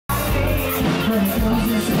Good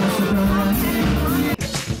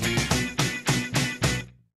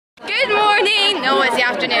morning! No, it's the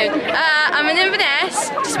afternoon. I'm in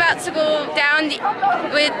Inverness, just about to go down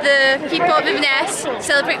with the people of Inverness,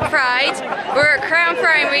 celebrate Pride. We're at Crown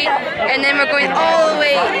Primary, and then we're going all the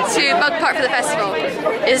way to Bug Park for the festival.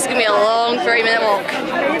 This is going to be a long 30-minute walk.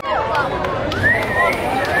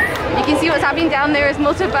 You can see what's happening down there is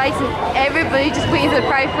motorbikes and everybody just waiting for the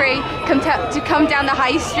Pride Parade to come down the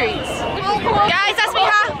high streets. Guys, that's me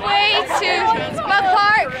halfway to Bug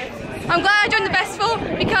Park. I'm glad I joined the festival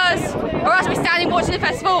because or else I'd be standing watching the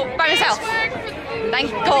festival by myself.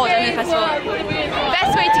 Thank God I'm in the festival.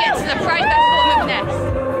 Best way to get to the Pride Festival of Inverness.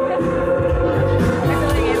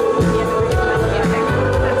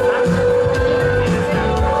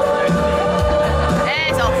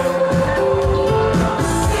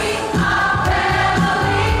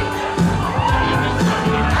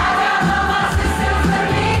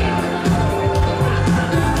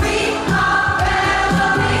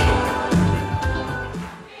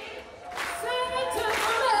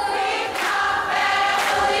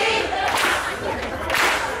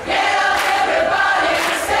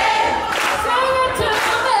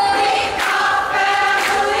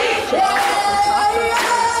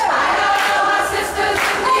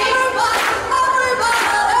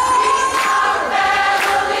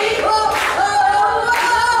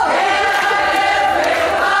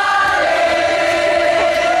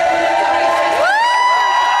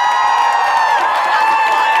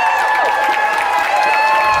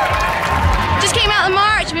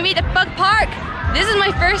 This is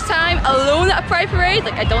my first time alone at a Pride Parade,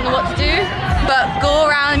 like I don't know what to do, but go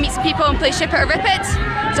around and meet some people and play Ship It or Rip It,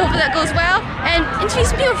 so hopefully that goes well, and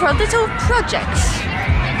introduce people for little projects.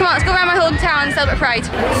 Come on, let's go around my hometown and celebrate Pride.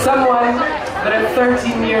 Someone that at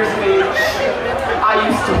 13 years of age, I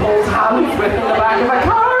used to hold hands with in the back of my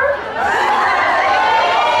car.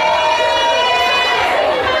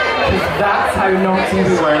 That's how naughty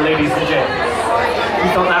we were, ladies and gents.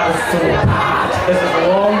 We thought that was so bad. This was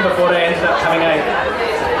long before I ended up coming out.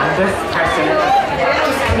 And this person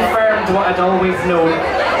just confirmed what I'd always known.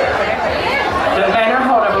 That men are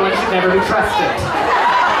horrible and should never be trusted.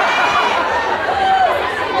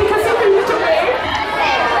 Because he moved away.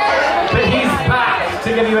 But he's back to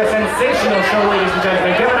give you a sensational show, ladies and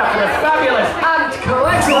gentlemen. Give it up for the fabulous and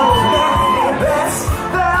collectible Debbs.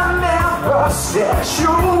 Said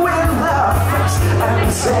you in the face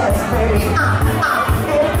and said, baby,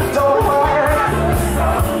 it don't work.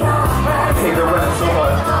 Hey, they're running so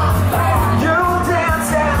much. You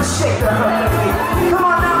dance and shake the honey. Come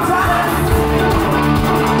on now, time.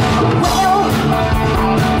 Well,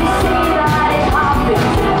 you say that it happened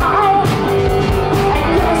tonight, and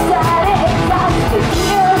you said it exhausted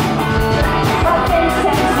you. But they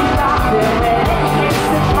said you got there when it hits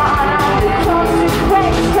the pot on the consequence.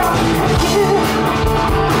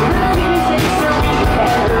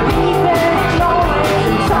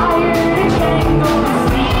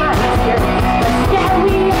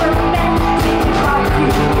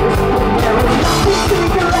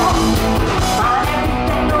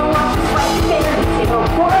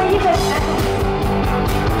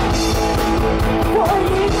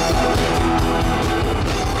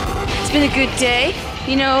 It's been a good day,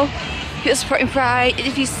 you know, people supporting Pride,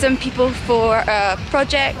 interviewed some people for a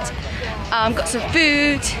project, got some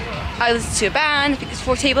food, I listened to a band, I think there's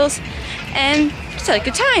 4 tables, and just had a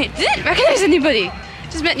good time. Didn't recognise anybody,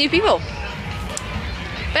 just met new people.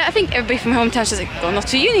 But I think everybody from my hometown is like going off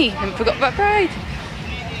to uni and forgot about Pride.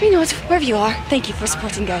 But you know what, wherever you are, thank you for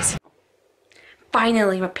supporting, guys.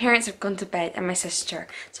 Finally, my parents have gone to bed and my sister,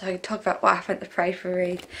 so I can talk about what happened at the Pride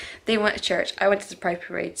Parade. They went to church, I went to the Pride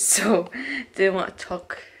Parade, so I didn't want to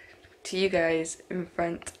talk to you guys in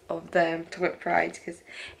front of them, talk about Pride, because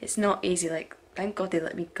it's not easy. Like, thank God they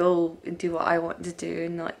let me go and do what I wanted to do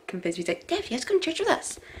and not convince me to like, Dev, you have to come to church with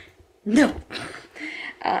us. No.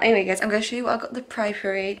 Anyway guys, I'm going to show you what I got at the Pride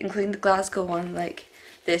Parade, including the Glasgow one, like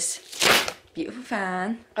this beautiful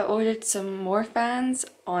fan. I ordered some more fans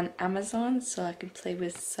on Amazon so I can play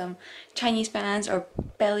with some Chinese fans or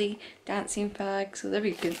belly dancing fags, so they're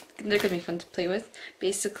good. They're gonna be fun to play with.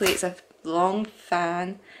 Basically it's a long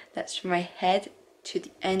fan that's from my head to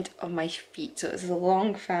the end of my feet, so it's a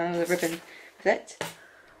long fan with a ribbon with it.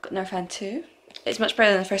 Got another fan too. It's much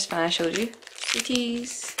better than the first fan I showed you.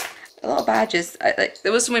 Sweeties. A lot of badges.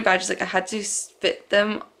 There was so many badges, like I had to fit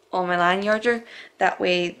them on my lanyarder, that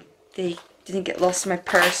way they didn't get lost in my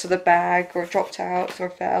purse or the bag or dropped out or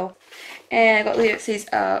fell. And I got a that says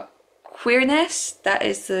ProudNess, that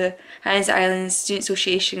is the Highlands Islands Student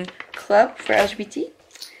Association Club for LGBT.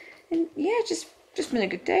 And yeah, just just been a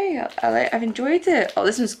good day. I've enjoyed it. Oh,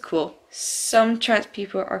 this one's cool. Some trans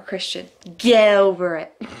people are Christian. Get over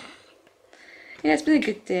it. Yeah, it's been a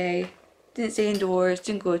good day. Didn't stay indoors,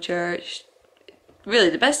 didn't go to church. Really,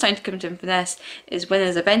 the best time to come to Inverness is when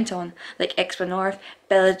there's an event on, like Expo North,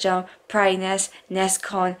 Belgium, ProudNess,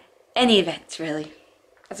 NestCon, any events really.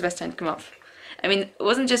 That's the best time to come up. I mean, it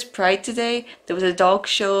wasn't just Pride today. There was a dog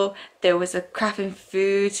show. There was a crafting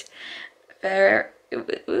food fair.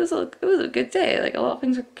 It was a good day. Like, a lot of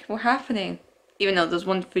things were happening. Even though there's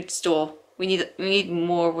one food stall. We need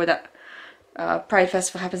more where that Pride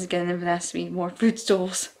Festival happens again in Inverness. We need more food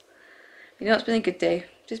stalls. You know, it's been a good day.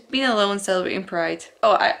 Just being alone, celebrating Pride.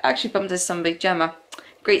 Oh, I actually bumped into somebody, Gemma.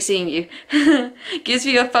 Great seeing you. Give this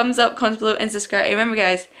video a thumbs up, comment below, and subscribe. And remember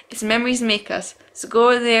guys, it's memories make us. So go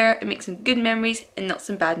over there and make some good memories and not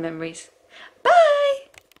some bad memories. Bye!